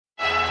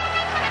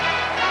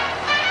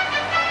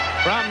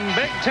From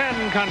Big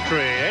Ten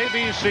country,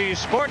 ABC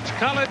Sports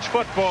College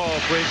Football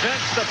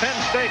presents the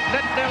Penn State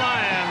Nittany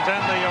Lions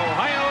and the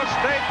Ohio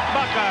State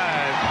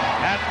Buckeyes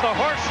at the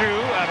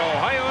Horseshoe at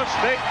Ohio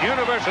State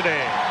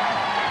University.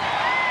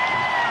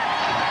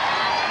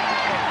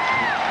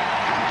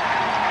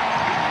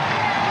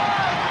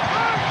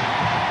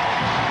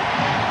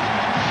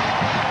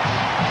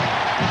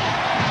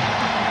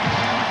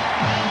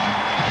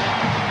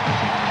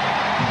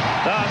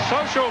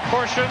 Social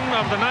portion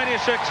of the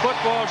 96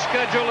 football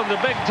schedule in the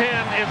Big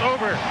Ten is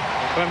over.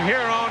 From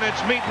here on,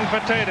 it's meat and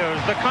potatoes,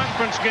 the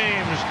conference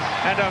games,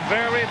 and a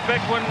very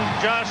big one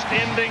just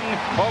ending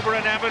over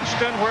in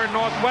Evanston, where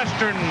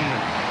Northwestern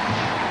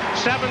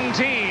 17,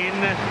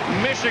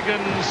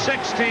 Michigan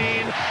 16,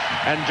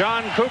 and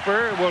John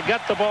Cooper will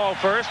get the ball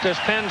first as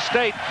Penn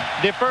State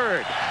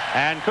deferred.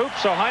 And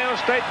Coop's Ohio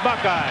State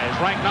Buckeyes,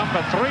 ranked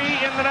number 3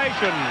 in the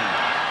nation,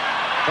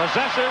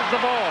 possesses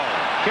the ball.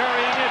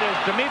 Carrying it is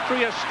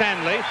Demetrius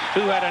Stanley,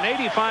 who had an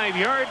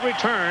 85-yard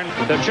return.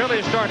 The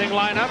Chili starting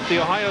lineup, the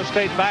Ohio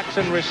State backs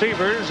and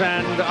receivers,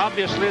 and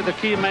obviously the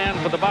key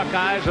man for the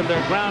Buckeyes in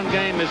their ground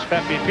game is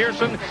Pepe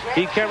Pearson.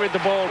 He carried the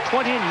ball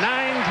 29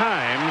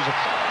 times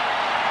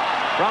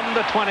from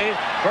the 20.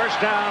 First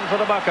down for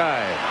the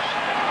Buckeyes.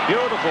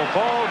 Beautiful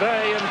fall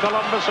day in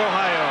Columbus,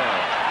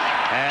 Ohio.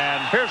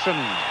 And Pearson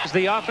is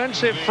the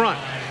offensive front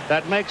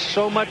that makes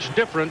so much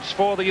difference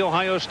for the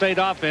Ohio State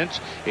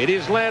offense. It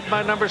is led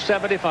by number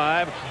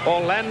 75,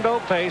 Orlando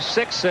Pace,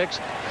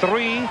 6'6",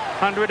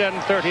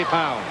 330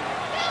 pounds.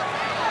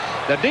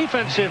 The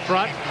defensive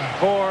front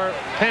for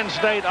Penn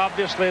State,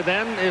 obviously,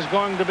 then, is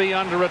going to be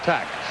under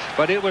attack.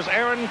 But it was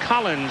Aaron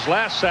Collins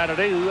last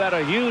Saturday who had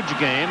a huge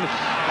game,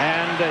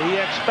 and he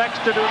expects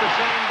to do the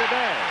same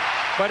today.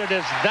 But it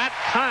is that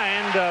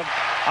kind of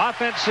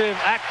offensive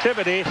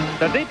activity.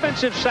 The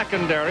defensive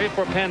secondary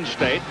for Penn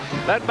State,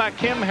 led by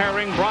Kim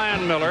Herring,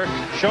 Brian Miller,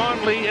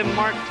 Sean Lee, and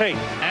Mark Tate.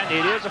 And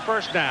it is a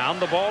first down.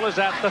 The ball is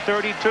at the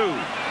 32.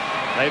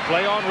 They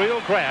play on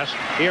real grass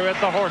here at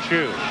the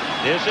Horseshoe.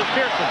 This is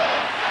Pearson.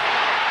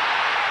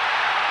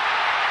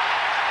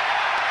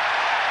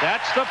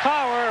 That's the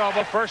power of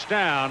a first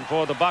down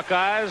for the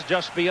Buckeyes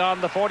just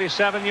beyond the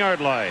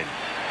 47-yard line.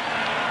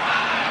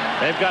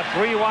 They've got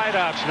 3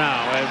 wideouts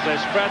now as they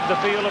spread the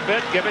field a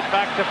bit. Give it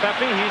back to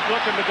Pepe. He's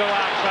looking to go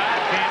outside.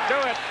 Can't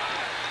do it.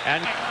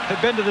 And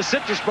they've been to the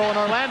Citrus Bowl in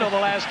Orlando the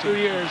last 2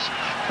 years.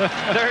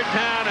 Third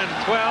down and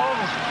 12.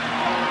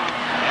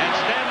 And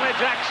Stanley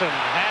Jackson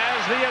has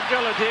the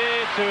ability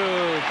to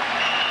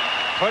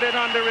put it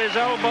under his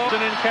elbow.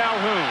 And in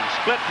Calhoun,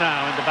 split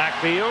now in the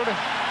backfield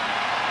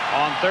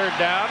on third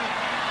down.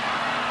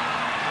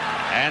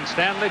 And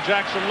Stanley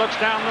Jackson looks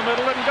down the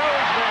middle and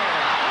goes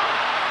there.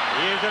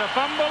 Is it a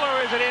fumble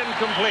or is it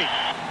incomplete?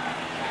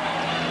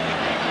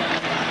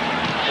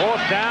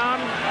 Fourth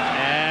down,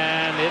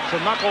 and it's a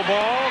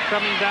knuckleball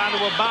coming down to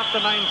about the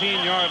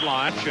 19-yard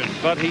line.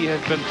 But he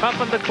has been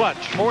tough in the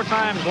clutch. 4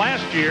 times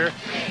last year,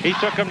 he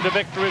took them to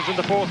victories in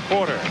the fourth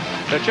quarter.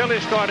 The Chili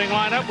starting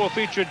lineup will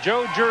feature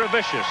Joe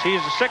Juravicius.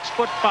 He's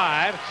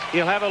 6'5".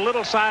 He'll have a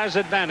little size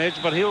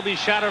advantage, but he'll be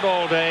shadowed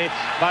all day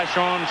by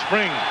Sean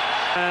Spring.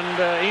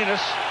 And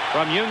Enos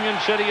from Union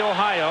City,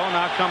 Ohio,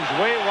 now comes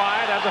way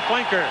wide as a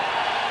flanker.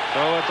 So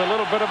it's a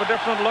little bit of a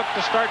different look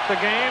to start the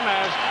game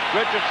as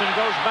Richardson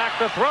goes back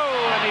to throw,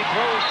 and he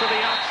throws to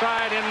the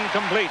outside,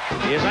 incomplete.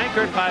 He is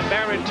anchored by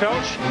Barry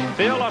Telch.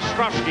 Phil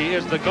Ostrowski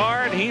is the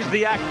guard. He's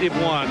the active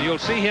one. You'll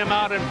see him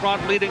out in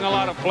front leading a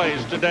lot of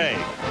plays today.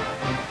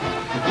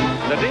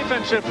 The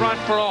defensive front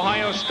for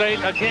Ohio State,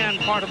 again,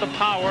 part of the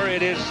power.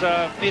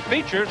 It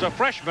features a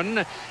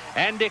freshman,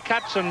 Andy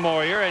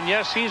Katzenmoyer, and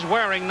yes, he's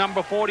wearing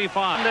number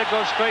 45. They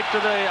go straight to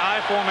the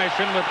I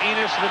formation with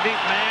Enos, the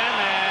deep man,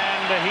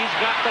 and he's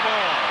got the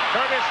ball.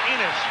 Curtis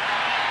Enos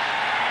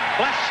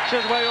blasts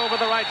his way over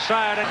the right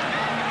side.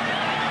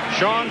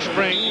 Sean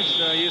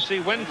Springs, you see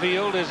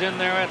Winfield is in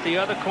there at the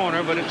other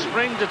corner, but in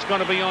Springs it's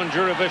going to be on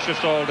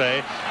Juravicius all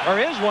day. Or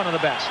is one of the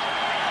best.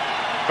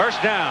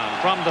 First down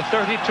from the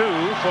 32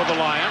 for the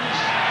Lions.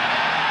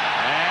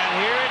 And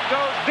here it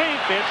goes deep.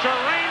 It's a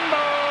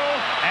rainbow,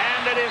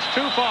 and it is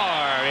too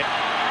far.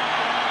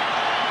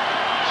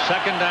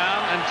 Second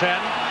down and 10.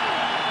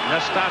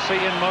 Nastasi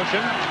in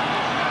motion.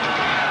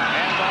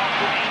 Hands off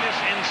to Enos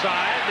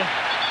inside.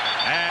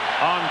 And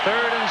on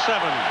 3rd and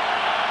 7.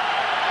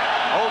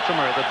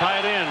 Ultimer, the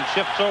tight end,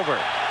 shifts over.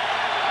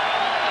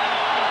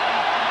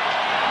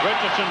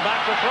 Richardson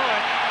back to throw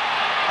it.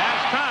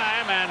 Has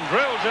time and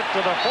drills it to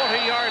the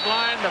 40-yard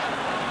line.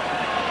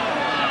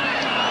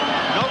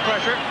 No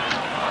pressure.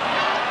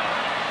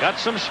 Got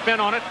some spin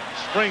on it.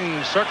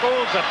 Springs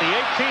circles at the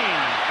 18.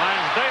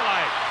 Finds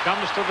daylight.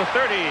 Comes to the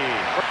 30.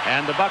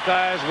 And the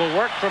Buckeyes will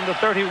work from the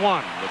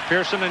 31 with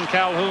Pearson and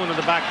Calhoun in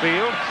the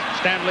backfield.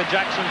 Stanley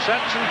Jackson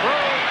sets and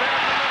throws down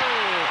the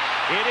middle.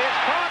 It is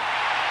caught.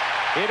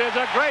 It is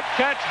a great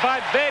catch by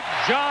big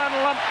John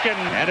Lumpkin.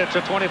 And it's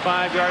a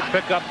 25-yard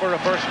pickup for a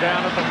first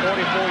down at the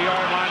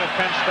 44-yard line of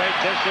Penn State.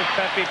 This is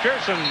Pepe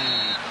Pearson.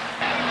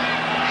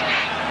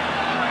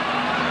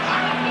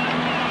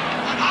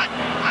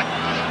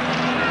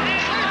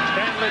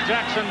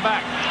 Jackson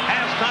back.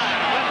 Has time.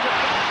 Left it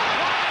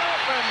wide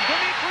open.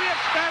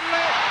 Demetrius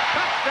Stanley.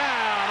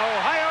 Touchdown,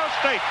 Ohio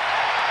State.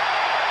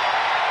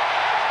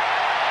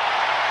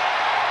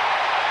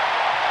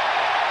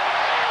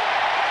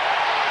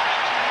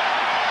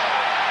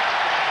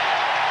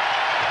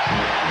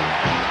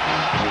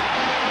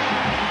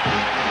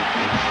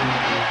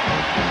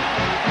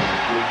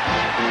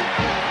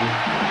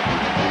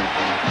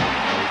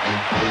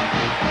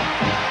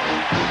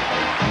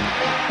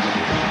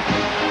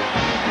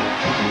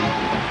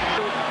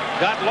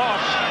 Got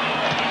lost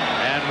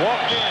and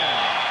walked in.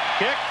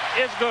 Kick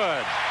is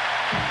good.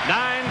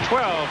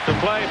 9:12 to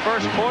play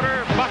first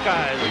quarter.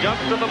 Buckeyes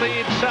jump to the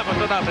lead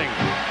 7-0.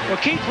 Well,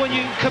 Keith, when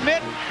you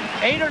commit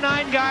 8 or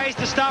 9 guys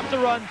to stop the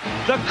run,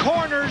 the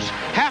corners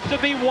have to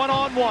be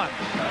one-on-one.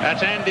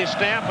 That's Andy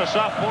Stamp, a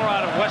sophomore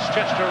out of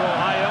Westchester,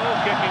 Ohio,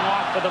 kicking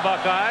off for the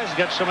Buckeyes.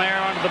 Gets some air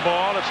onto the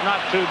ball. It's not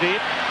too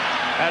deep.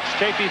 That's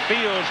Chafee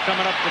Fields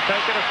coming up to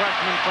take it, a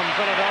freshman from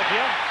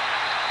Philadelphia.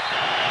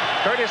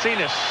 Curtis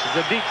Enos,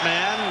 the deep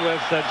man,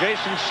 with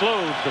Jason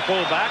Sloves, the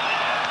fullback.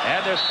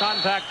 And there's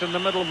contact in the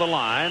middle of the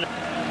line.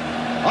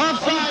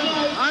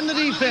 Offside on the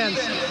defense.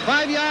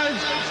 5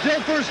 yards, still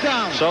first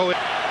down. So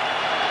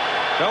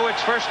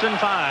it's 1st and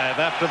 5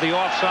 after the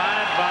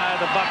offside by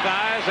the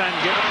Buckeyes, and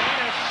give it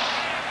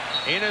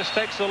to Enos. Enos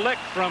takes a lick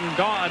from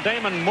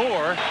Damon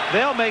Moore.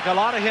 They'll make a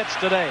lot of hits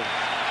today.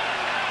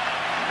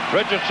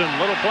 Richardson,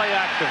 little play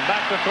action,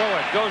 back to throw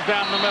it, goes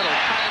down the middle,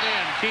 tied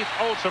in, Keith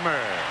Olsemer.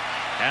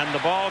 And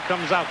the ball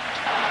comes out.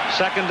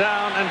 2nd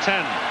down and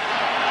 10.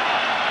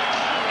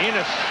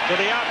 Enos to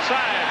the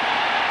outside.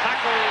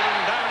 Tackled,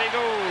 and down he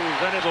goes.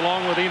 And it's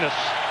along with Enos.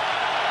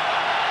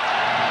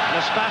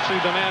 Nastasi,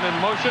 the man in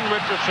motion.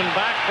 Richardson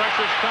back.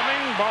 Pressure's coming.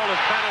 Ball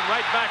is patted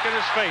right back in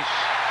his face.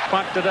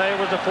 Punt today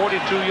was a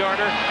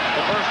 42-yarder.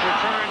 The first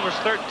return was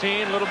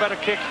 13. A little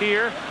better kick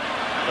here.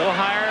 A little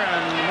higher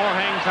and more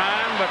hang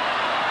time, but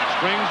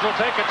Springs will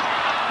take it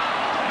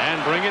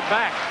and bring it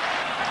back.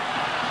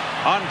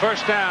 On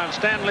 1st down,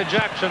 Stanley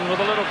Jackson with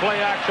a little play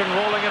action,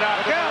 rolling it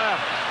out to the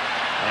left.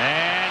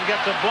 And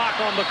gets a block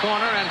on the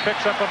corner and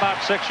picks up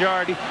about 6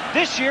 yards.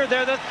 This year,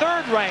 they're the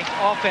 3rd-ranked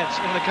offense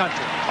in the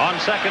country. On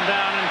 2nd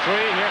down and 3,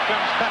 here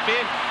comes Pepe.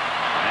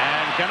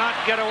 And cannot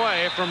get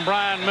away from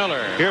Brian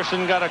Miller.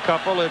 Pearson got a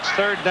couple. It's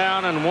 3rd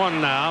down and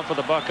 1 now for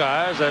the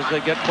Buckeyes as they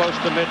get close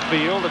to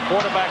midfield. The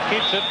quarterback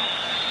keeps it,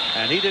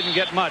 and he didn't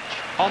get much.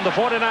 On the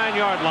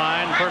 49-yard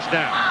line, 1st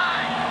down.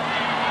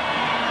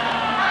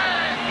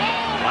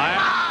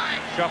 Lions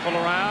shuffle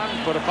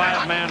around, put a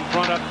 5-man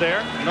front up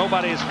there.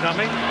 Nobody's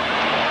coming.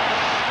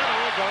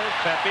 There goes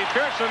Pepe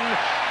Pearson,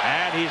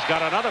 and he's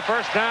got another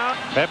 1st down.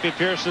 Pepe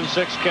Pearson,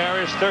 6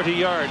 carries, 30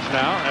 yards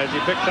now, as he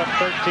picked up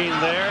 13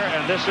 there.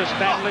 And this is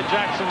Stanley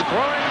Jackson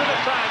throwing to the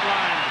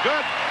sidelines.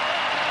 Good.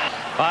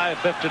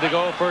 5:50 to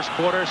go, first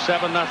quarter,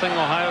 7-0.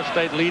 Ohio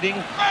State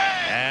leading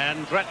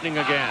and threatening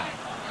again.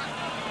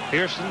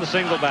 Pearson, the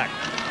single back.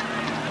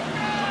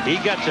 He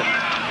gets it.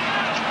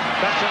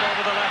 Cuts it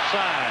over the left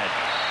side.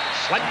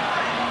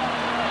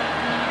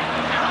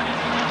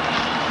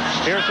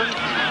 Pearson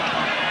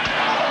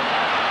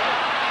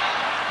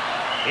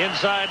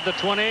inside the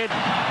 20.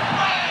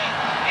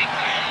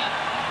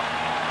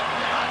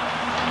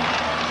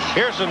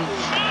 Pearson,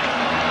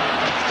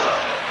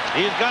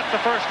 he's got the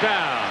 1st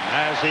down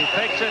as he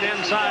takes it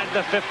inside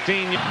the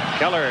 15.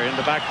 Keller in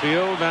the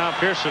backfield. Now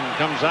Pearson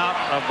comes out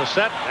of the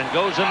set and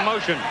goes in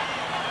motion.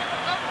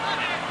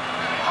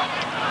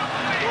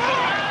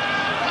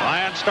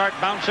 Lions start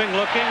bouncing,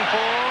 looking for,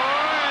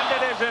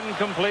 and it is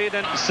incomplete.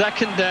 And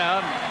 2nd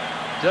down,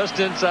 just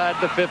inside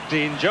the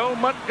 15. Joe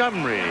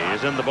Montgomery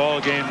is in the ball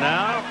game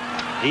now.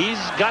 He's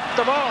got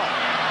the ball,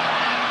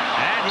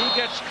 and he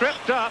gets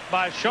tripped up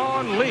by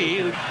Sean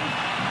Lee.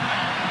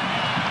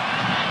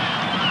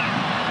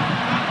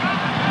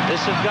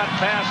 This has got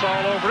pass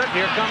all over it.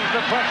 Here comes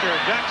the pressure.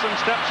 Jackson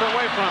steps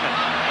away from it.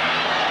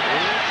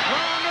 It's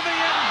thrown to the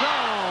end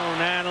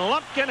zone, and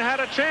Lumpkin had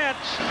a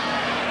chance.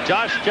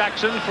 Josh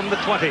Jackson from the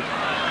 20.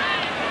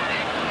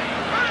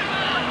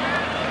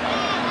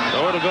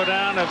 So it'll go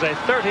down as a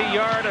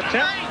 30-yard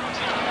attempt.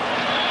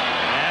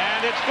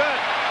 And it's good.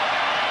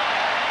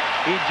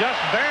 He just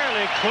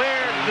barely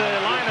cleared the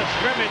line of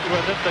scrimmage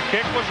with it. The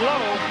kick was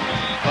low,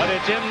 but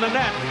it's in the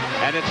net.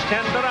 And it's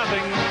 10-0,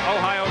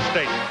 Ohio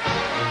State.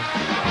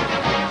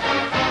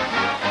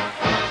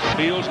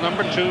 Fields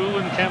number 2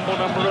 and Campbell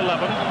number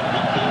 11.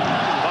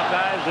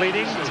 Buckeyes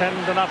leading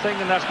 10-0,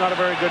 and that's not a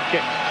very good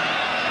kick.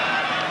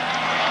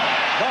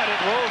 But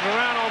it rolls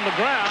around on the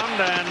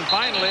ground and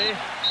finally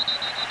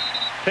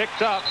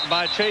picked up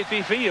by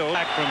Chafee Fields,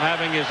 back from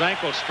having his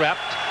ankle strapped.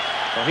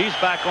 So he's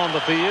back on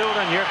the field,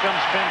 and here comes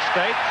Penn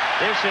State.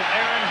 This is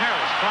Aaron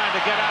Harris trying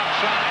to get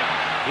outside.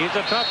 He's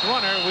a tough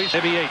runner.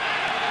 Maybe 8.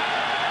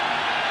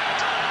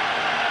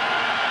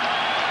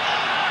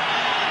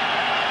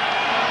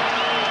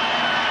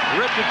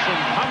 Richardson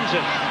comes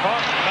it,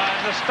 caught by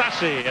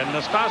Nastasi, and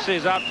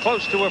Nastasi's out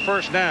close to a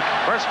 1st down.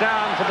 1st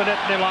down for the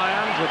Nittany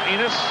Lions with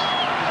Enos.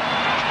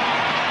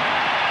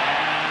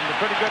 And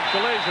pretty good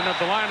collision at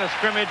the line of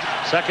scrimmage.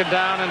 Second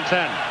down and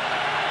 10.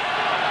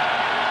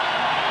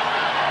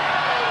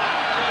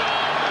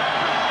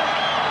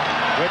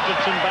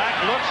 Richardson back,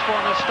 looks for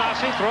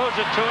Nastasi, throws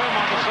it to him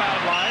on the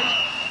sideline.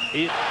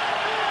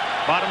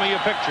 Bottom of your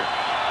picture.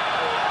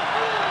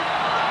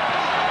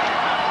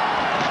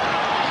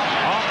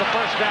 On the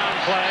first down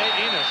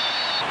play, Enos.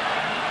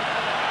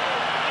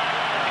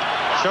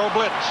 Show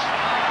blitz.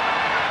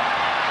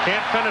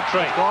 Can't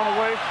penetrate. Going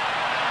away.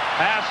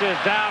 Pass is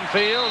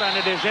downfield, and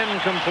it is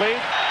incomplete.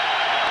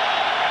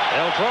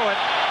 They'll throw it.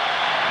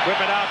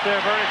 Whip it out there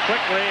very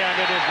quickly, and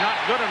it is not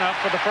good enough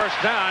for the first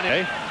down.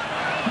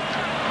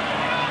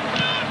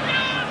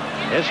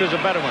 This is a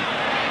better one.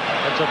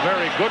 It's a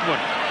very good one.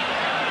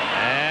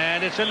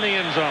 And it's in the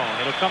end zone.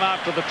 It'll come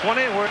out to the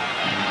 20.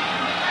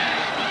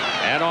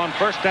 And on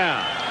first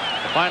down,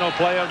 the final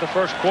play of the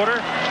first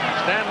quarter,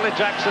 Stanley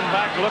Jackson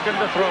back looking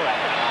to throw it.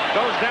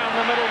 Goes down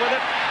the middle with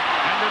it.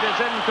 And it is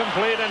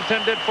incomplete,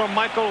 intended for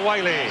Michael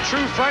Wiley.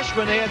 True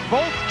freshman. They had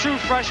both true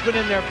freshmen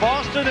in there,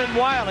 Boston and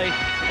Wiley.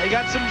 They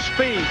got some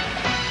speed.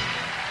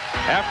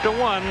 After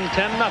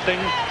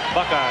 10-0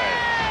 Buckeyes.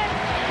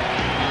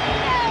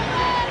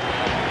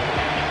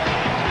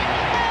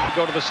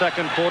 Go to the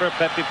second quarter.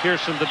 Pepe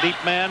Pearson, the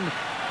deep man.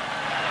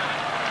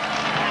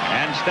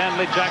 And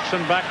Stanley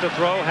Jackson back to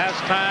throw. Has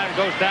time.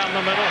 Goes down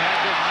the middle.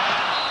 Has his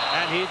man.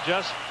 And he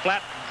just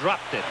flat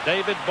dropped it.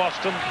 David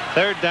Boston.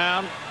 Third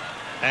down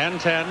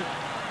and 10.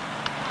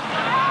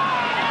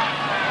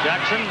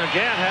 Jackson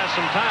again has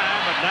some time,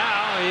 but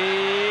now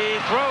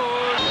he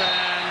throws,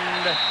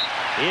 and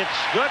it's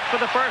good for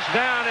the first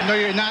down. I know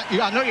you're not.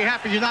 I know you're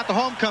happy you're not the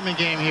homecoming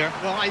game here.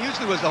 Well, I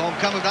usually was the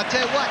homecoming, but I'll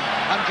tell you what,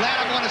 I'm glad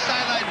I'm on the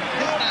sideline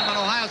this time on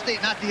Ohio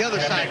State, not the other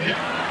side.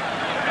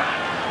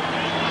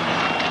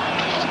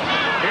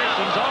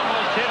 Pearson's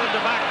almost hit in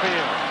the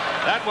backfield.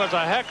 That was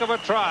a heck of a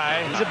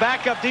try. He's a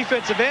backup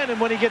defensive end, and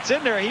when he gets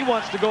in there, he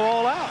wants to go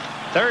all out.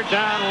 Third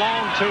down,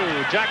 long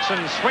 2. Jackson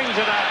swings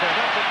it out there.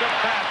 That's a good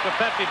pass to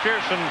Pepe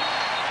Pearson.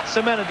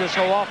 Cemented this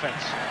whole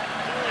offense.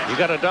 You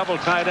got a double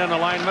tight end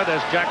alignment as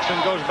Jackson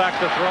goes back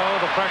to throw.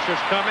 The pressure's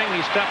coming.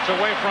 He steps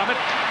away from it,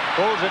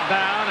 pulls it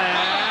down,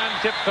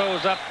 and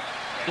tiptoes up.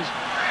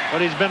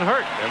 But he's been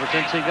hurt ever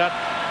since he got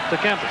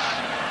to campus.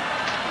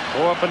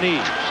 Go up a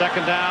knee.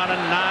 Second down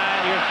and 9.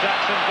 Here's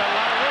Jackson. Got a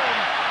lot of room.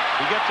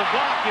 He gets a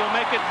block. He'll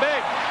make it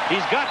big.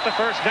 He's got the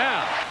first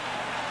down.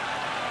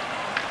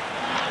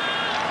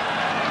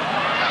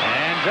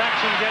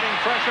 Jackson getting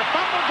pressure,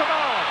 fumbles the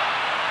ball.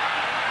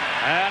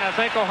 And I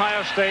think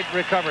Ohio State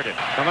recovered it.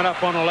 Coming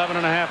up on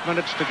 11.5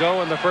 minutes to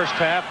go in the first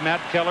half.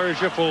 Matt Keller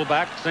is your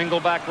fullback, single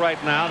back right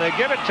now. They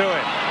give it to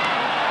him.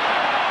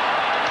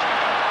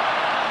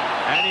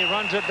 And he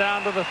runs it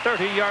down to the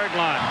 30-yard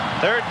line.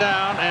 Third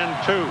down and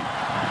 2.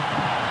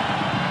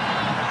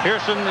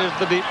 Pearson is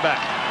the deep back.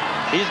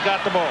 He's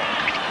got the ball.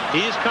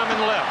 He's coming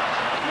left.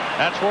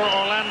 That's where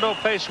Orlando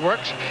Pace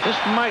works. This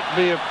might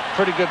be a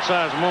pretty good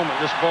sized moment,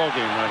 this ball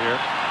game right here.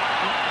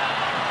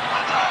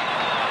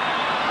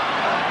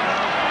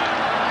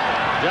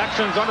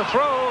 Jackson's going to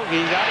throw. He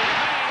got his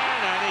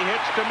man, and he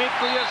hits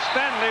Demetrius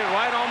Stanley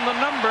right on the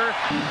number.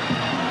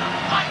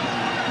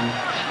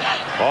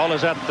 Ball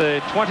is at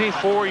the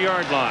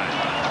 24-yard line.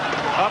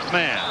 Up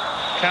man,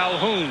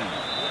 Calhoun.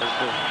 The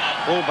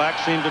fullback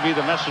seem to be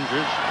the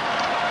messengers.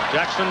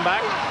 Jackson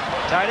back.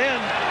 Tight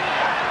end.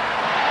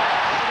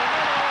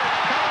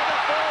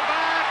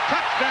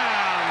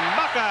 Touchdown,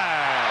 Buckeyes.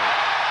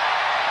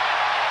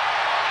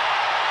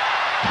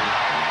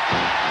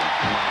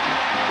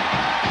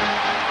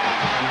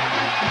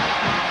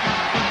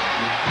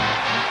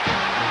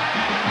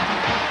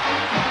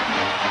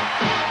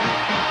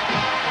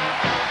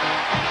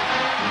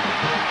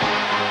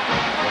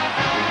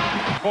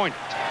 Point.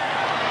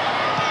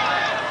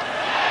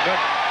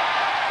 Good.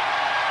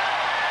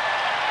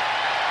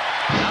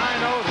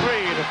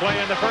 9:03 to play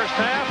in the first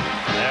half.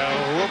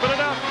 They'll whoop it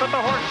up at the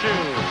Horseshoe.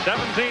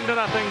 17-0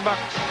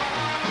 Bucks.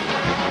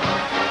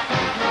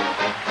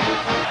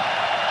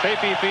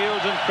 Chafee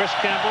Fields and Chris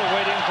Campbell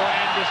waiting for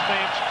Andy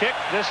Stamp's kick.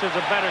 This is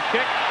a better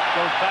kick.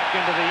 Goes back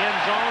into the end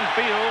zone.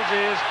 Fields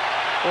is,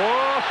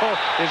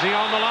 is he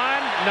on the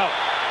line? No.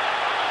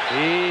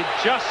 He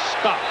just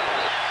stopped.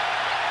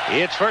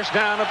 It's first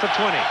down at the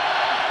 20.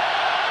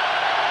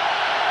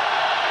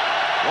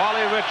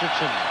 Wally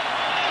Richardson.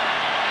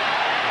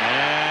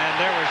 And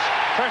there was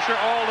pressure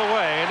all the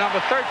way. Number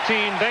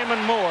 13,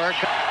 Damon Moore.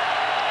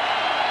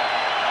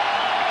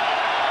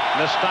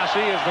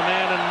 Nastasi is the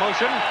man in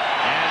motion.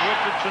 And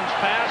Richardson's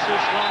pass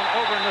is thrown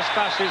over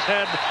Nastasi's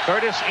head.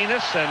 Curtis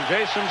Enos and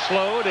Jason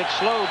slowed. It's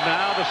slowed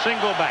now. The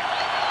single back.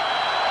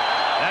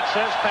 That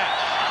says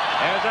pass.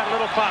 There's that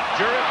little pop.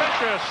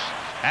 Jurevicius.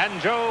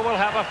 And Joe will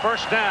have a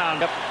first down.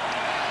 Yep.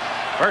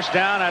 First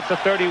down at the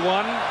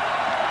 31. And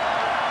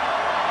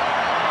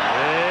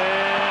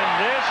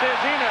this is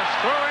Enos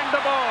throwing the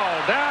ball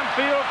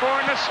downfield for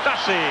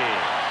Nastasi.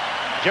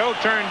 Joe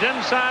turned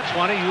inside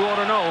 20. You ought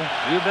to know.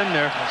 You've been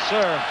there. Yes,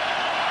 sir.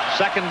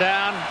 Second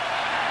down.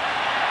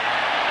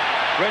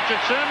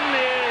 Richardson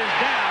is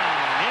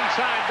down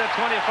inside the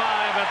 25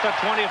 at the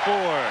 24.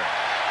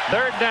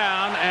 3rd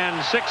down and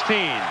 16.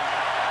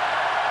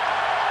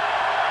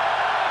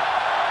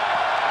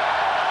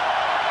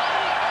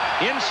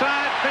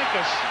 Inside,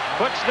 Pincus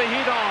puts the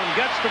heat on,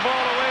 gets the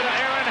ball away to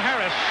Aaron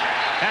Harris,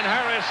 and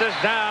Harris is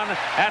down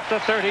at the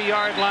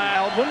 30-yard line.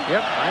 Albin?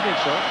 Yep, I think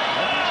so.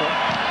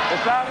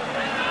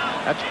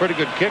 That's a pretty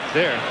good kick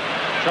there.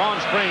 Sean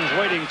Springs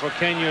waiting for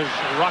Kenya's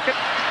rocket,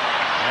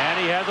 and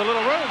he has a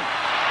little room.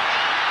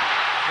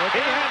 He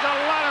has a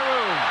lot of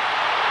room.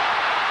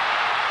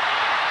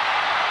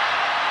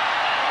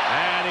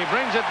 And he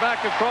brings it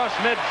back across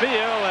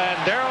midfield, and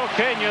Darrell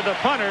Kenya, the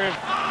punter.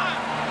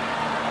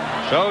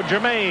 So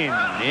Jermaine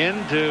in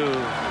to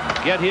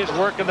get his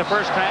work in the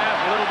first half.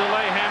 A little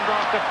delay,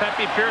 handoff to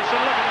Pepe Pearson.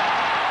 Look at that.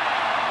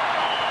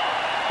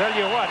 Tell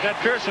you what, that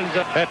Pearson's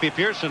Pepe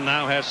Pearson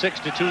now has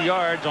 62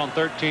 yards on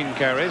 13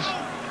 carries.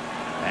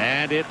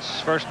 And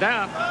it's 1st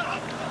down.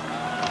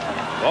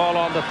 Ball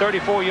on the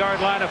 34-yard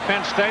line of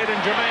Penn State,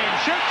 and Jermaine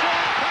shoots it.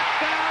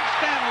 Touchdown,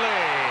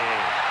 Stanley.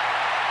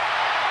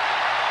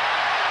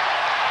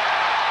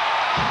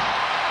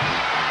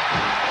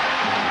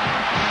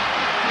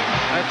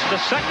 That's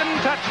the 2nd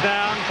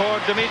touchdown for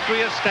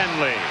Demetrius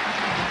Stanley.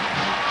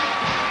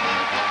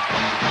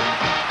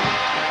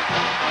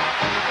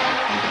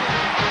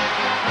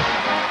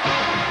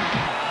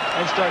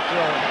 And start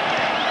throwing.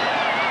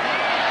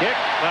 Kick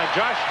by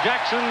Josh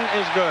Jackson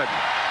is good.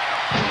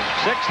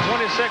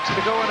 6:26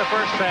 to go in the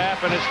first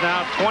half, and it's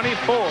now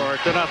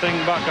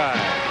 24-0 Buckeyes.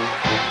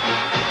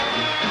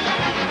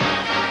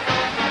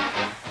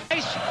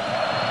 Nice,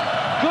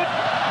 good,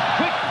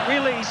 quick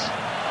release.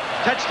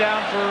 Touchdown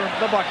for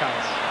the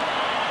Buckeyes.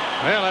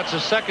 Well, that's the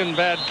 2nd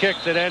bad kick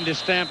that Andy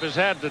Stamp has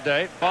had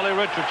today. Wally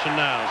Richardson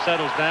now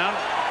settles down.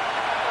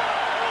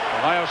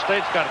 Ohio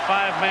State's got a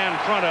 5-man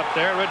front up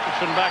there.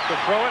 Richardson back to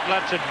throw it,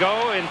 lets it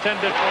go,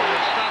 intended for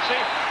Stasi.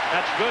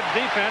 That's good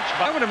defense.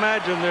 But I would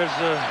imagine there's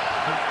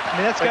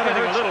that's got to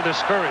hurt. A little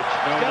discouraged.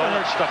 There's all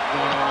that stuff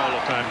going on all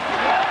the time.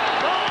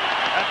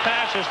 That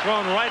pass is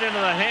thrown right into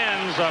the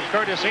hands of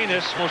Curtis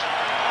Enos. Most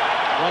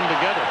run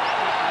together.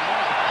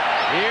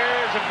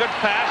 Here's a good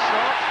pass.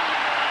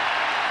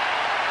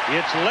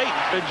 It's late.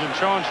 And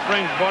Sean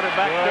Springs brought it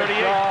back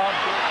 38.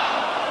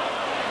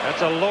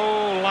 That's a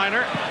low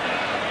liner.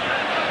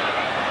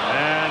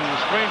 And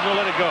Springs will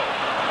let it go.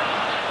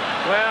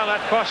 Well,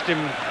 that cost him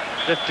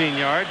 15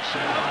 yards.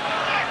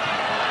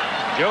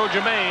 Joe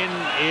Germain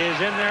is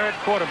in there at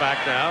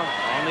quarterback now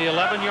on the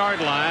 11-yard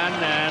line,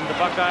 and the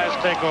Buckeyes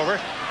take over.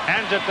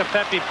 Hands it to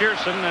Pepe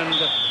Pearson, and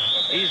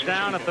he's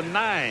down at the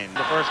 9.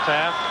 The first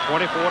half,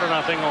 24-0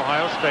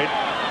 Ohio State.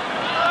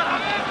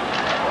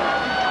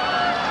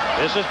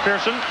 This is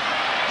Pearson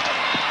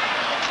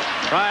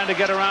trying to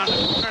get around the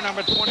corner.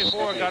 Number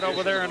 24 got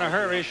over there in a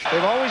hurry.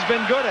 They've always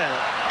been good at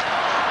it.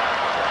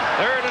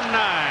 3rd and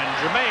 9.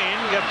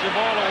 Jermaine gets the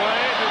ball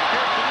away to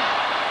Pearson.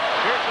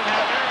 Pearson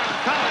has Aaron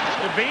Collins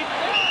to beat.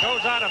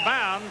 Goes out of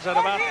bounds at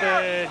about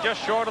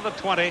just short of the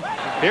 20.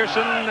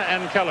 Pearson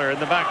and Keller in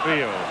the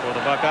backfield for the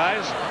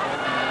Buckeyes.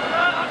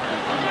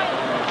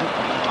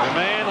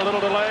 Jermaine, a little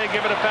delay.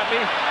 Give it to Pepe.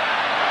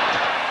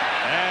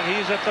 And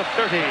he's at the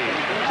 30.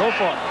 So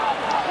far.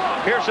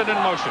 Pearson in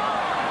motion.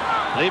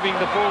 Leaving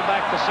the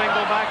fullback to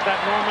single back. That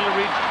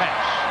normally reads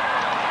pass.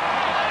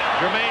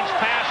 Jermaine's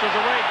pass is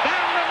away.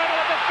 Down the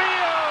middle of the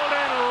field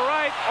and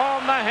right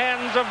on the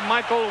hands of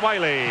Michael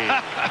Wiley.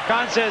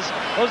 Con says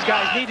those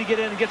guys need to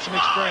get in and get some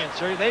experience.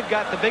 They've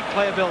got the big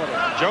playability.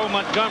 Joe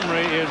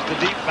Montgomery is the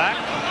deep back.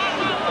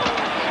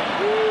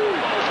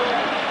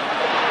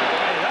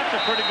 Hey, that's a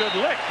pretty good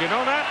lick. You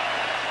know that?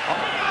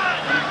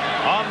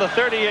 On the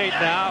 38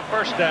 now,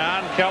 1st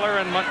down. Keller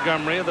and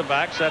Montgomery are the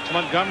backs. That's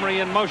Montgomery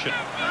in motion.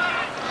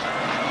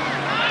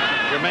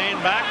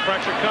 Jermaine back,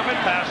 pressure coming,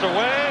 pass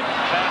away.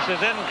 Pass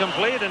is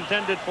incomplete,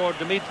 intended for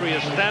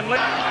Demetrius Stanley.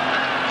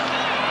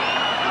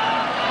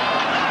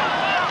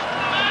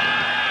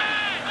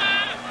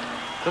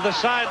 To the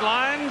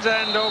sidelines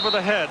and over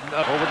the head,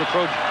 over the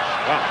Trojans.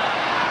 Wow.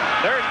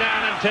 3rd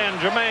down and 10.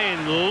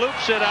 Jermaine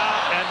loops it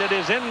out, and it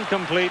is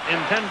incomplete,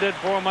 intended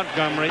for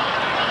Montgomery.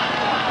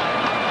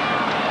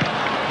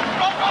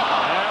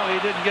 Well, he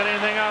didn't get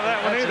anything out of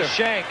that one either. That's a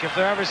shank if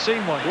they've ever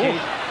seen one,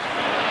 Keith.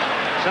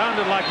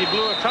 Sounded like he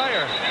blew a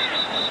tire.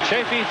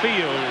 Chafee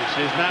Fields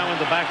is now in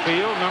the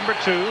backfield. Number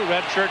 2,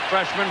 redshirt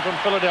freshman from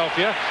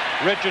Philadelphia.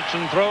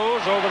 Richardson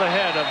throws over the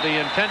head of the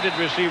intended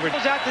receiver.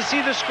 Goes out to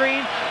see the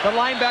screen. The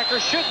linebacker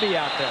should be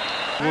out there.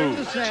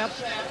 The snap.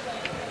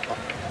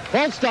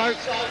 False start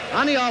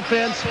on the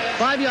offense.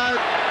 5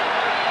 yards.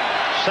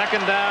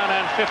 2nd down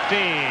and 15.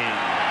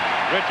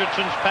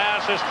 Richardson's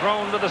pass is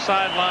thrown to the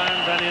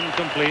sidelines and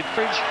incomplete.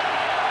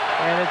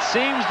 And it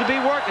seems to be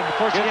working. Of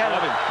course, he had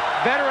a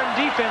veteran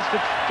defense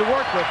to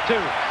work with,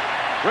 too.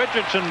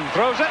 Richardson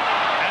throws it,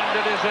 and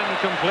it is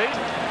incomplete.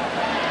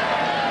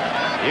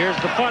 Here's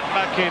the punt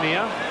by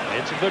Kenya.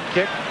 It's a good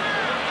kick.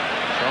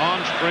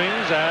 Sean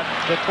Springs at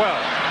the 12.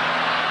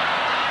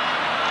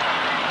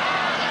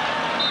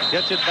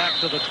 Gets it back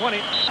to the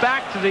 20.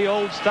 Back to the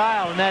old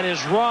style, and that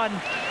is run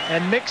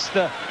and mix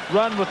the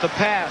run with the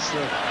pass. Here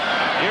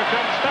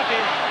comes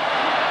Stuckey.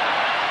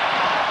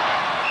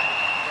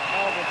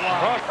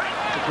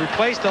 It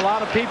replaced a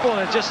lot of people,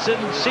 and it just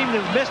didn't seem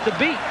to have missed a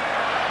beat.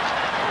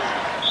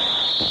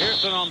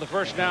 Pearson on the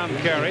first down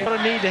carry. What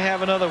a need to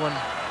have another one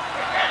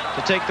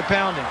to take the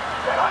pounding.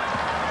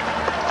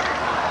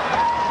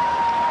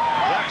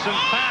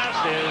 Jackson's pass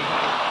is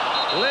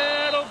a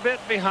little bit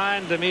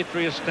behind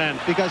Demetrius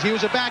Stanton. Because he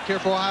was a back here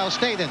for Ohio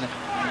State, isn't it?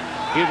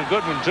 He's a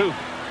good one, too.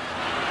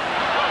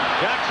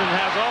 Jackson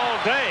has all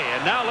day,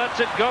 and now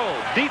lets it go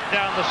deep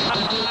down the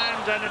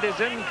sidelines, and it is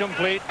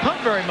incomplete.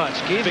 Not very much,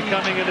 Keith.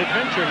 Becoming an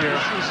adventure here.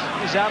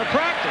 He's out of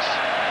practice.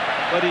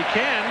 But he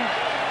can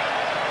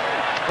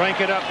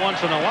crank it up once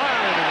in a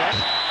while, anyway.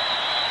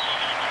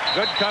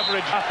 Good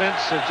coverage.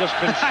 Offense has just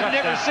been shut I've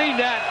never down. seen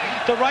that.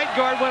 The right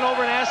guard went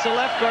over and asked the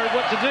left guard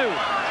what to do.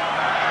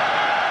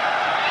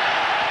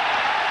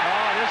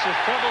 Oh, this is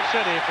trouble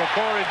city for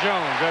Corey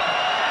Jones.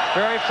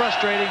 Very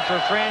frustrating for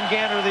Fran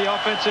Ganter, the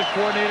offensive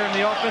coordinator, and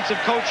the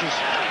offensive coaches.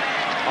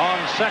 On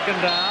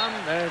second down,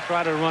 they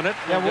try to run it.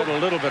 Yeah, We'll get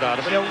a little bit out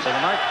of it. That's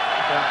right.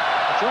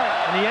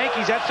 And the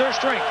Yankees, that's their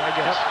strength, I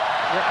guess.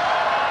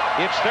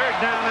 Yep. It's third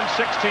down and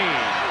 16.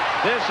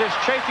 This is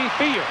Chafee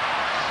Field.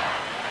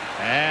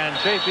 And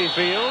Chafee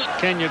Field,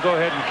 can you go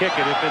ahead and kick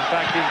it if in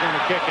fact he's going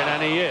to kick it,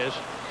 and he is.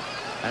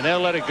 And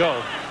they'll let it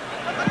go.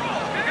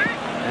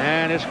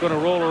 And it's going to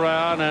roll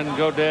around and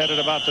go dead at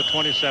about the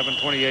 27,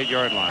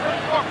 28-yard line.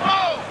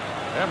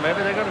 Yeah,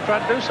 maybe they're going to try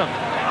to do something.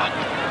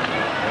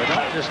 They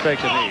don't just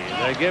take a knee.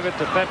 They give it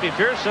to Pepe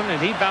Pearson,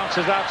 and he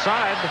bounces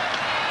outside.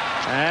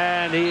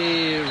 And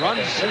he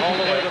runs all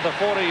the way to the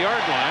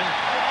 40-yard line.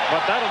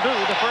 But that'll do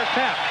the first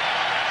half.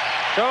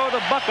 So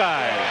the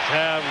Buckeyes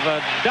have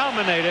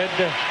dominated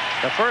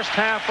the first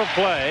half of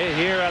play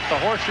here at the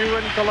Horseshoe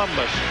in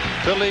Columbus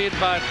to lead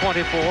by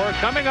 24.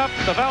 Coming up,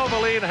 the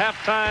Valvoline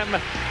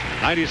halftime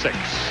 96.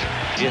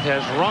 It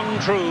has rung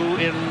true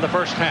in the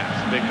first half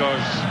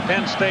because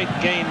Penn State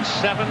gained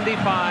 75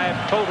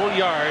 total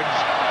yards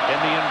in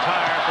the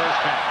entire first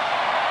half.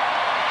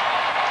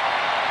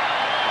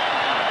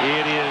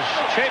 It is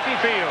Chafee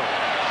Field.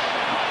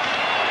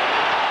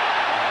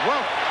 Whoa.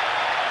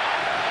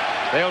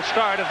 They'll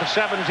start at the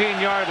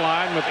 17-yard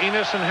line with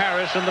Enos and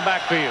Harris in the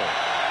backfield.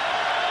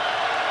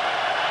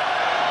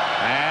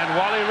 And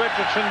Wally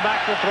Richardson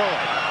back to throw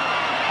it.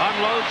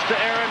 Unloads to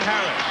Aaron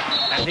Harris.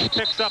 And he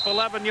picks up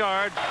 11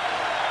 yards.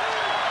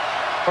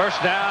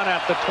 First down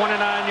at the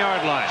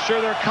 29-yard line.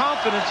 Sure, their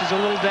confidence is a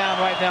little down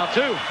right now,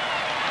 too.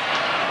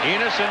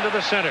 Enos into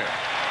the center.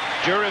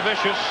 Jury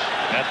Vicious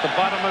at the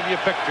bottom of your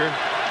picture.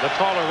 The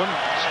taller one.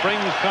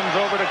 Springs comes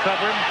over to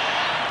cover him.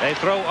 They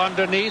throw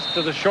underneath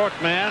to the short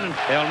man, and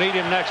they'll need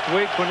him next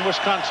week when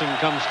Wisconsin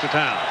comes to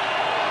town.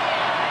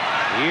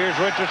 Here's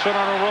Richardson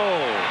on a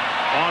roll.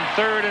 On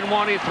 3rd and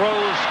 1, he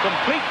throws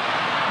complete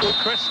to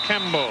Chris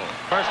Kemble.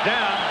 First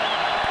down.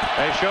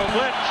 They show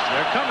blitz.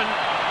 They're coming.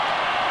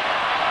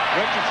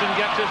 Richardson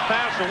gets his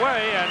pass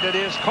away, and it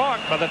is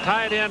caught by the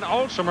tight end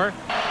Olsemer.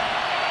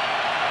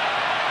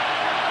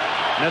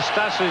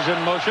 Nastasi's in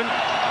motion.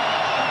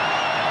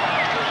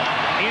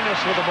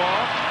 Enos with the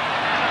ball.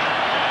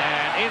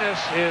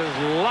 Enos is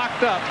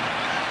locked up.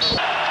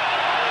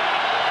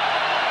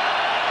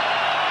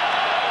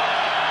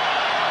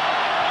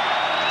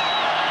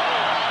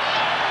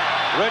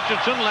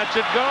 Richardson lets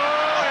it go,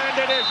 and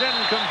it is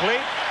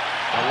incomplete.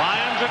 The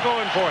Lions are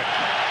going for it.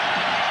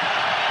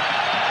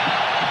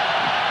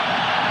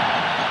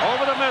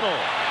 Over the middle.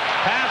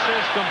 Pass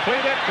is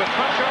completed to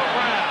Cruncho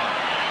Brown.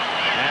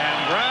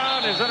 And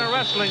Brown is in a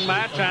wrestling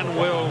match and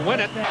will win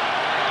it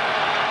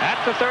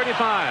at the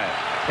 35.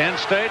 Penn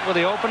State with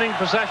the opening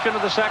possession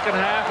of the second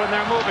half, and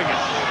they're moving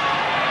it.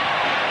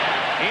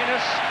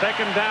 Enos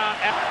taken down.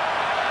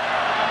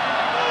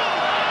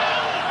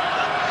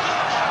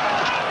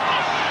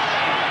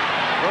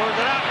 Throws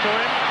it out to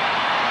him.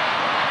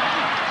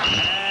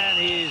 And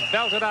he's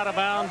belted out of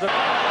bounds.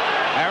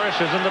 Harris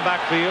is in the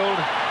backfield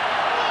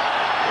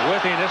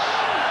with Enos.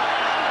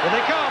 Here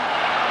they come.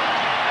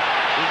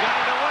 He got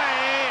it away,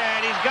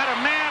 and he's got a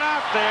man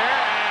out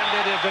there.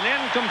 It is an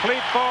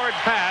incomplete forward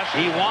pass.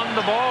 He won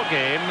the ball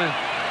game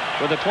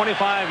with a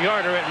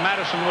 25-yarder at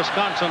Madison,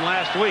 Wisconsin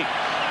last week.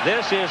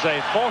 This is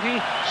a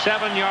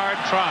 47-yard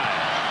try.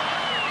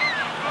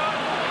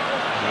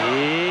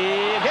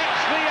 He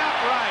hits the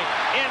upright.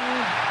 In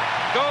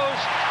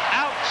goes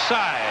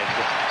outside.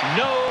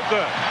 No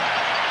good.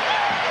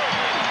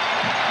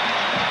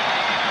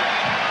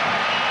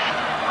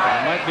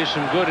 There might be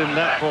some good in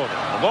that for them.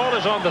 The ball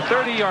is on the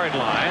 30-yard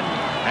line,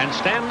 and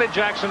Stanley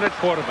Jackson at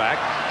quarterback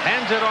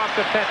hands it off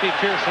to Pepe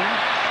Pearson,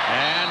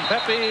 and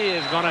Pepe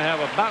is going to have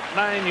about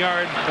 9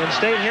 yards. Penn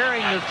State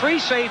Herring, the free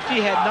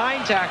safety, had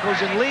 9 tackles,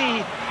 and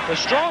Lee, the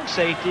strong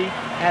safety,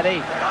 had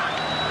 8.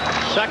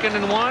 2nd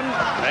and 1.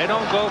 They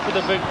don't go for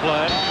the big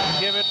play.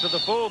 Give it to the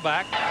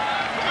fullback.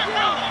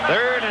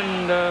 3rd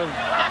and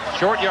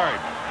short yard.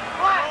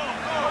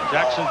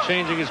 Jackson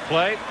changing his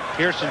play.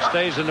 Pearson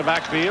stays in the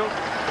backfield.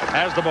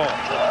 Has the ball.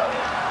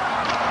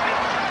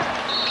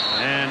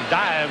 And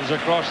dives dives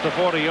across the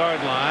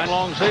 40-yard line.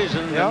 Long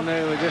season, and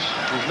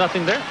there's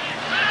nothing there.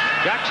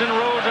 Jackson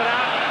rolls it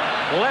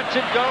out, lets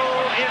it go,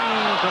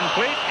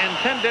 incomplete,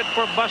 intended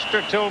for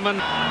Buster Tillman.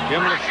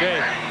 Jim Lachey.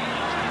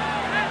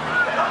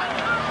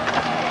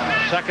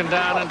 Second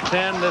down and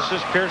 10. This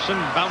is Pearson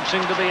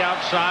bouncing to the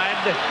outside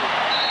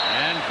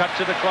and cuts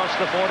it across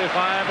the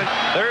 45. And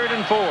 3rd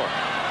and 4.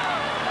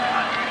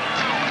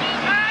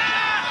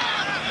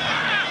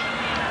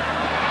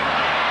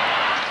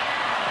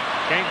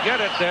 Can't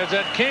get it. There's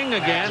that King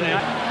again.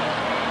 Well,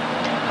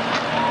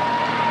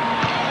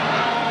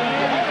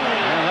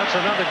 that's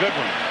another good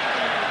one.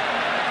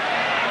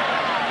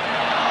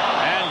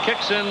 And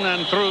kicks in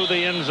and through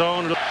the end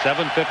zone.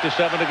 7:57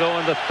 to go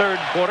in the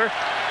 3rd quarter.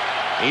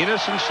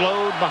 Enos and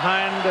Slode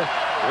behind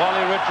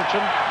Wally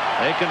Richardson.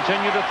 They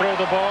continue to throw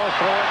the ball,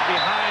 throw it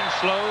behind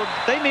Slode.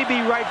 They may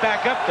be right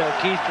back up there,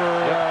 Keith, for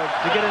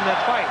to get in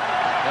that fight.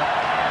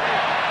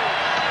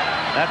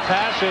 That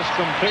pass is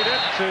completed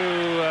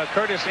to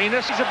Curtis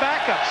Enos. He's a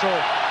backup, so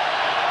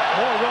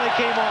Moore really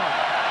came on.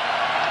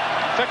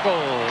 Fickle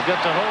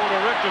gets a hold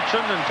of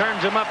Richardson and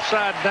turns him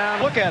upside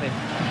down. Look at him.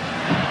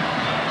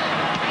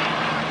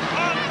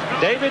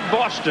 David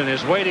Boston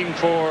is waiting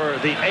for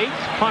the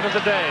 8th punt of the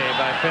day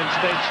by Penn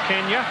State's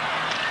Kenya.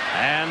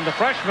 And the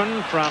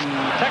freshman from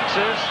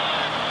Texas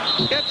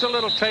gets a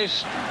little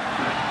taste.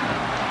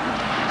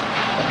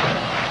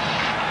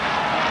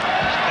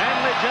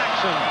 Stanley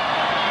Jackson.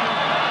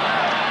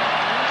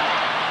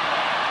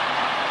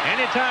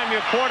 Anytime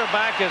your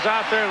quarterback is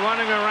out there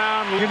running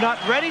around, you're not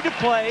ready to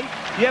play.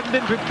 You haven't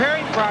been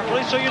preparing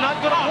properly, so you're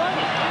not going to play.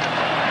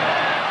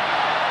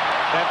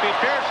 Pepe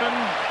Pearson.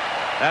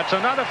 That's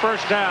another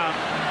first down.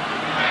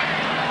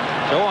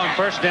 So on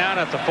first down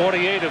at the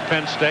 48 of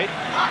Penn State,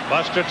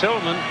 Buster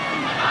Tillman,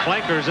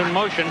 flankers in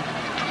motion.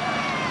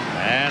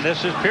 And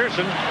this is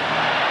Pearson.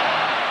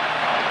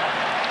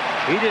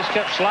 He just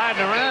kept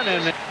sliding around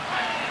and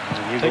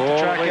you go all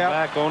the way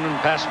back on and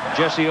past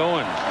Jesse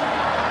Owens.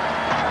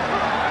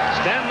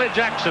 Stanley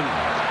Jackson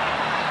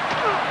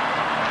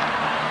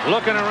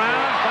looking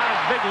around,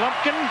 finds Big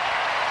Lumpkin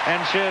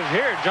and says,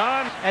 "Here,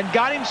 John," and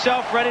got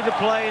himself ready to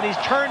play, and he's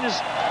turned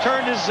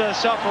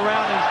himself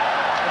around. He's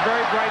a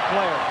very bright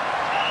player.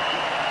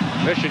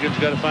 Michigan's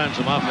got to find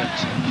some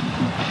offense.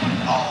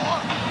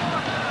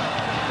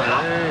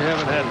 They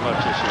haven't had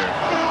much this year.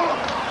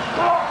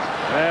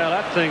 Well,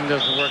 that thing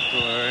doesn't work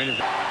for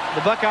anything.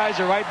 The Buckeyes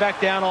are right back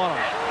down on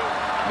him.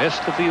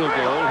 Missed the field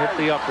goal, hit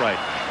the upright.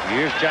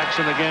 Here's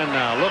Jackson again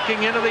now,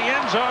 looking into the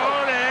end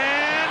zone,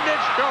 and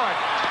it's short.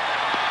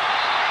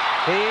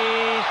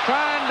 He's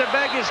trying to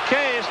beg his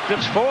case.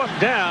 It's 4th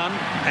down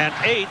and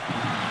 8,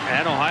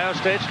 and Ohio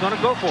State's going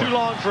to go for it. Too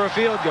long for a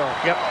field goal.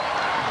 Yep.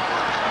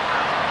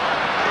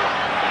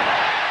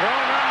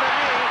 Thrown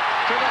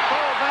underneath to the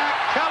fullback,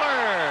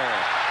 Keller.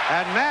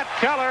 And Matt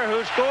Keller,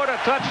 who scored a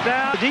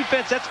touchdown. The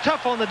defense, that's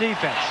tough on the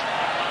defense.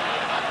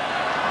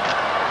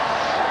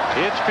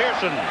 It's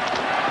Pearson.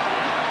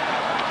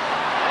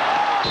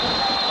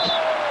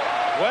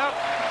 Well,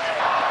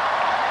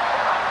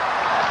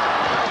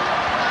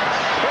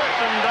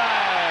 Pearson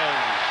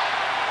dives.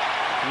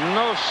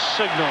 No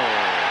signal.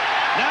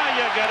 Now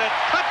you get it.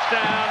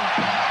 Touchdown.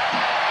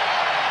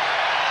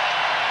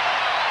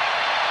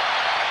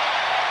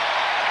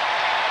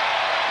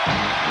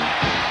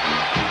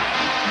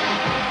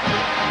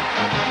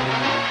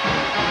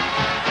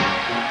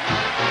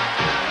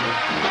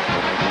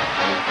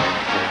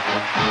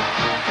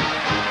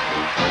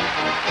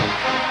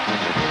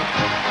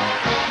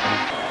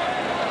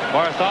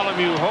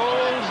 Bartholomew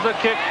holds. The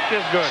kick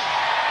is good.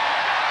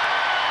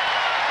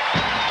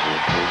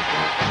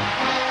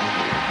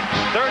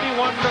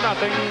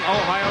 31-0,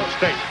 Ohio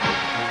State.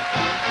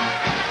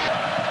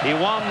 He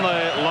won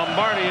the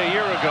Lombardi a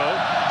year ago.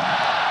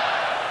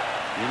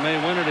 He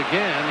may win it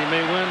again. He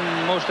may win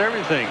most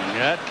everything.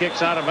 That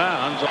kick's out of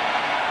bounds.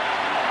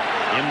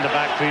 In the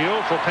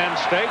backfield for Penn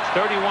State,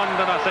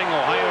 31-0,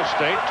 Ohio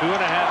State.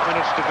 2.5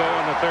 minutes to go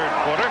in the 3rd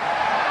quarter.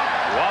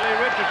 Wally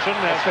Richardson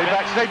has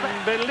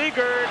been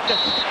beleaguered.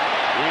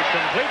 He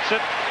completes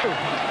it.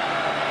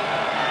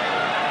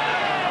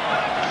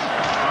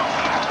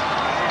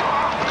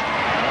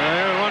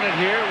 They'll run it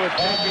here with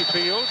Davey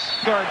Fields.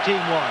 Guard team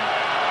 1.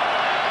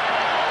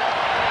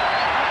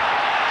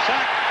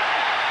 Sack.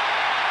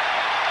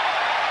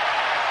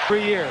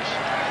 3 years.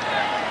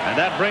 And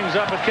that brings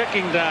up a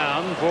kicking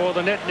down for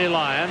the Nittany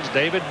Lions.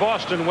 David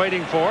Boston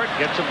waiting for it.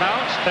 Gets a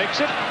bounce, takes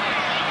it.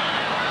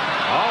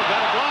 Oh,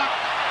 got a block.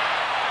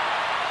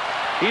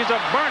 He's a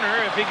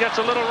burner if he gets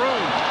a little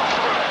room.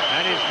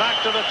 And he's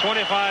back to the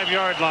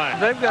 25-yard line.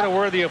 They've got a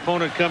worthy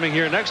opponent coming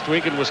here next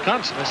week in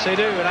Wisconsin. Yes, they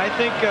do. And I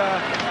think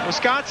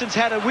Wisconsin's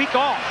had a week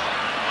off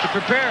to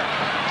prepare.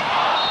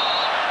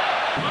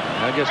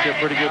 I guess they're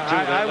pretty good, too.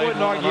 I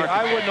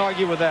wouldn't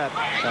argue with that.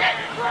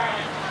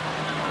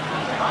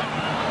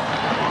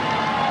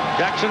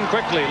 Jackson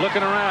quickly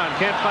looking around.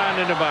 Can't find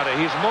anybody.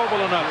 He's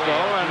mobile enough,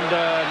 though, and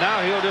now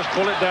he'll just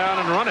pull it down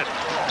and run it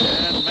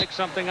and make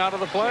something out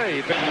of the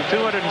play.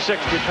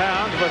 260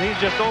 pounds, but he's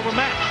just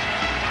overmatched.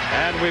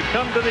 And we've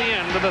come to the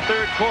end of the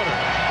third quarter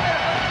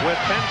with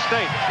Penn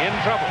State in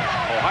trouble.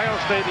 Ohio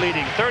State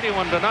leading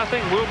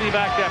 31-0. We'll be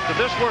back after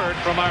this word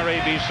from our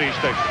ABC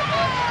station.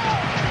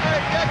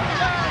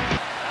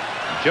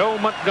 Joe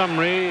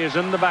Montgomery is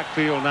in the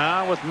backfield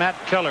now with Matt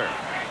Keller.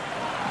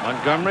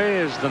 Montgomery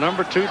is the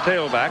number 2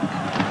 tailback.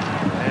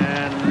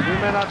 And we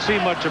may not see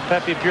much of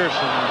Pepe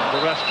Pearson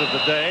the rest of the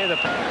day.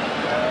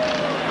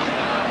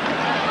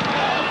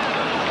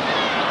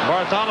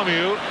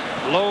 Bartholomew,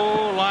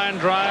 low line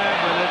drive,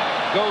 and it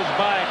goes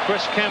by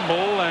Chris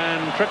Campbell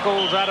and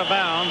trickles out of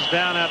bounds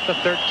down at the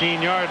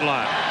 13-yard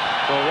line.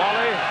 So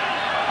Wally,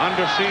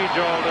 under siege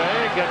all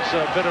day, gets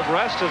a bit of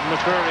rest as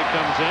McCurry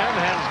comes in,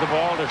 hands the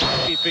ball to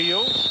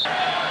Fields.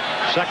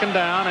 2nd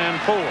down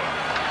and 4.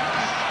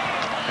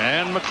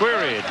 And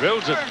McQuarrie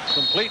drills it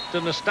complete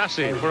to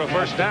Nastasi for a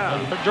 1st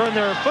down. During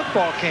their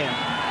football camp,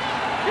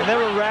 and they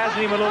were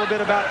razzing him a little bit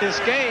about this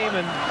game,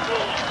 and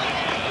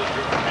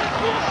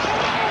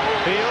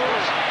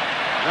Fields,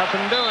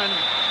 nothing doing.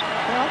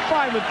 Well, I'm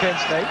fine with Penn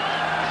State.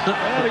 They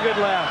had a good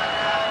laugh.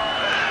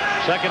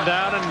 2nd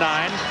down and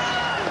 9.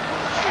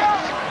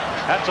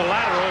 That's a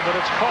lateral, but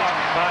it's caught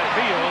by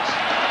Fields.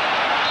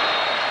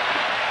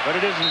 But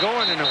it isn't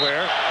going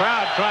anywhere.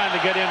 Crowd trying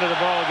to get into the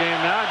ball game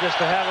now just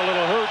to have a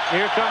little hoop.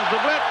 Here comes the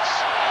blitz.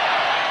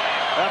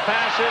 The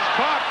pass is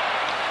caught.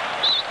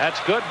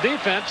 That's good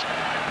defense.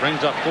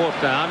 Brings up 4th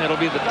down. It'll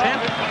be the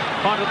 10th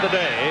punt of the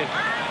day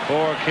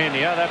for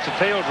Kenya. That's a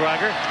tail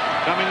dragger.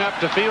 Coming up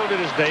to field, it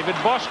is David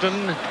Boston,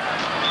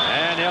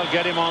 and he'll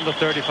get him on the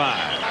 35.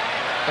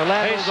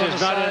 Pace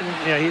is not in.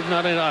 Yeah, he's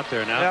not out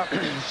there now.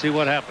 Yep. See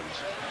what happens.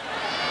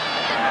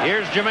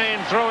 Here's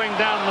Jermaine throwing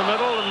down the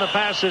middle, and the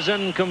pass is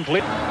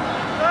incomplete.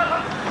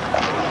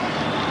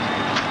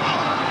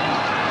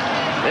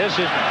 This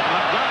is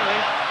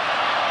Montgomery.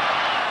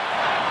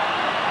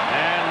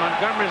 And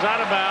Montgomery's out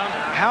of bounds.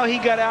 How he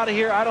got out of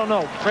here, I don't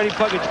know. Freddie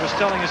Puckett was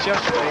telling us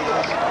yesterday.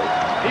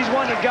 He's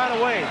one that got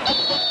away.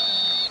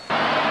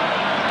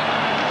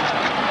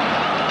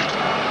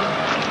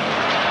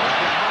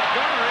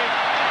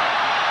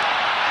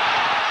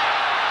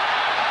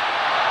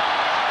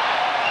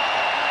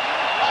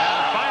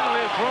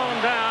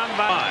 Thrown down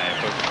by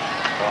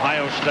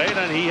Ohio State,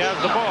 and he has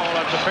the ball.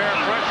 That's a pair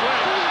of fresh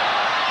legs.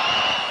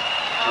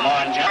 Come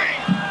on, Jerry.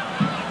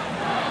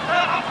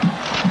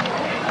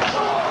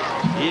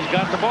 He's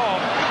got the ball.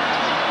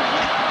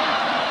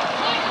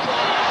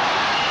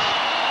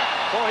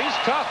 Boy, he's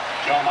tough.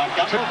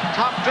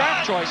 Top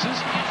draft choices,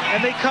 and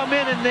they come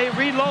in and they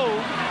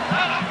reload.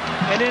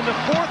 And in the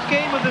 4th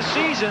game of the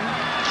season,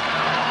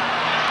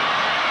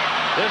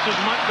 this is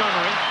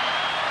Montgomery.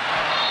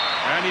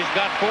 And he's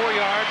got 4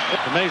 yards.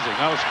 It's amazing.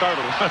 I was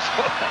startled when I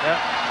saw that. Yeah.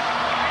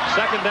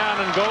 2nd down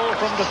and goal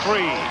from the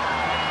 3.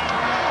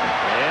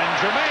 And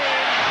Jermaine,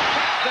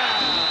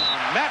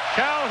 touchdown, Matt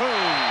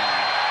Calhoun.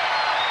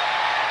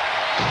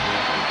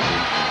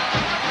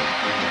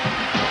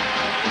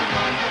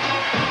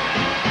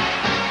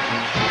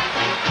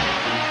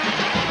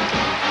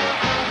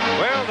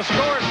 Well, the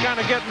score is kind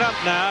of getting up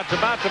now. It's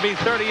about to be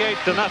 38-0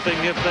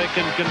 if they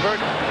can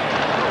convert.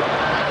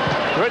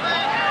 Good.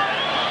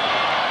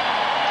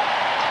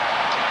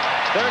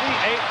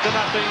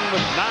 38-0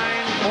 with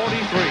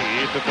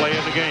 9:43 to play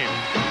in the game.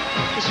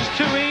 This is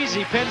too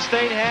easy. Penn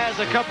State has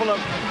a couple of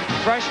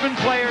freshman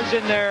players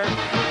in there.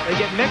 They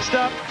get mixed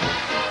up.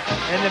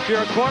 And if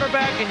you're a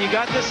quarterback and you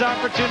got this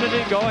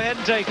opportunity, go ahead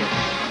and take it.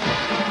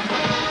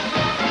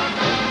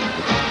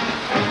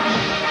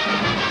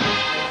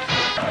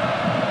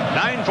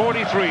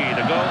 .943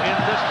 to go in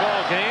this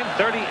ball game.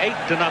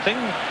 38-0.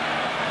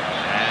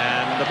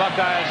 And the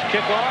Buckeyes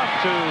kick off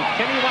to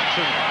Kenny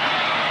Watson.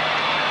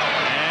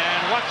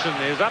 Watson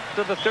is up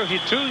to the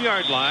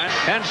 32-yard line.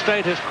 Penn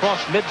State has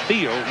crossed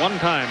midfield 1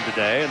 time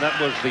today, and that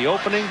was the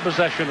opening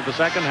possession of the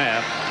 2nd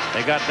half.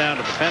 They got down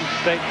to the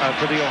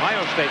to the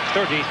Ohio State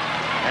 30,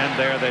 and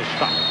there they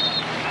stopped.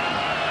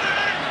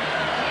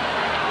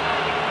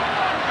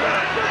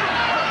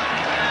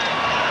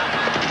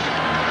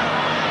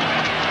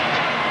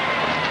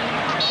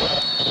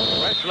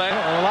 Fresh leg.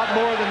 A lot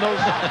more than those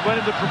that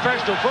went into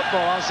professional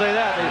football, I'll say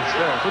that. They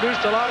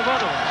produced a lot of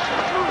other ones.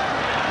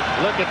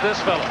 Look at this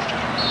fella.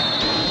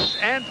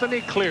 Anthony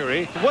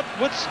Cleary.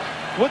 What's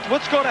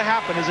going to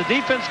happen? Is the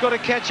defense going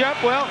to catch up?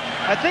 Well,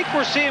 I think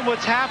we're seeing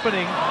what's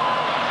happening.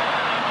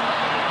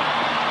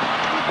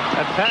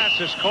 That pass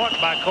is caught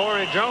by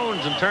Corey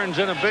Jones and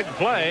turns in a big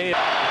play.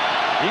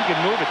 He can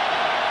move it.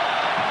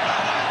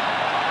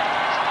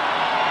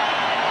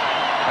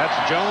 That's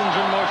Jones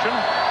in motion.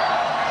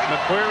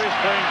 McQuarrie's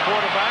playing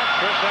quarterback.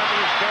 Chris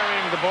Evans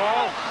carrying the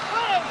ball.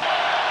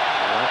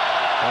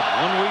 That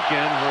one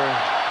weekend where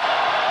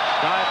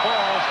Sky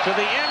falls to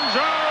the end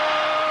zone.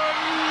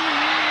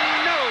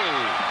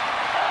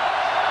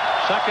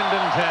 2nd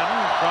and 10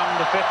 from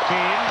the 15.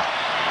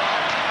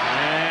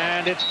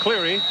 And it's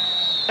Cleary.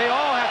 They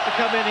all have to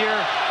come in here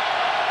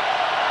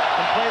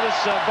and play this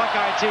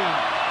Buckeye team.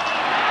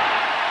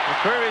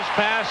 McQuarrie's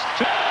pass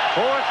to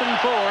 4th and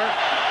 4.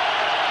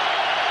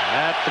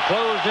 At the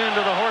closed end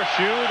of the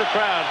horseshoe, the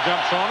crowd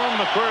jumps on him.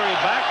 McQuarrie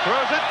back,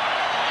 throws it.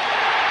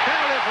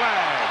 Penalty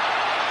flag.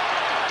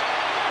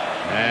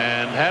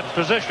 And had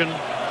position,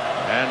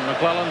 and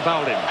McClellan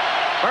fouled him.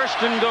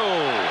 First and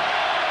goal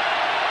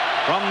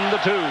from the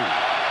 2.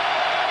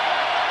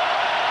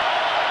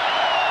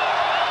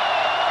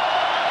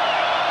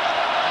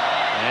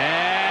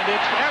 And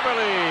it's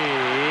Everly.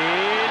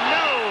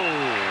 No,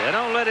 they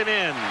don't let him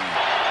in.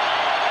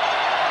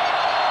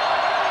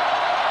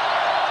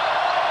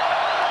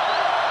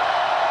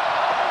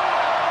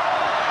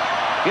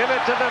 Give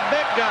it to the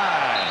big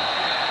guy.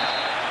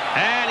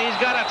 And he's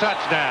got a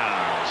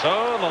touchdown.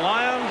 So the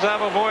Lions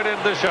have avoided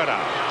the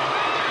shutout.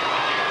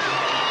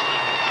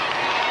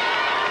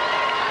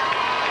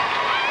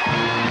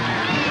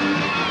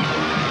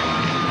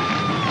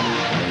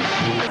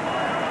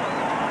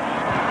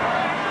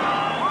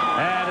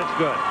 And it's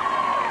good.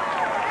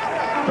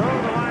 So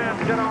the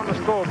Lions get on the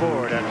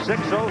scoreboard at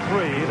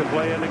 6:03 to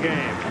play in the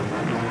game.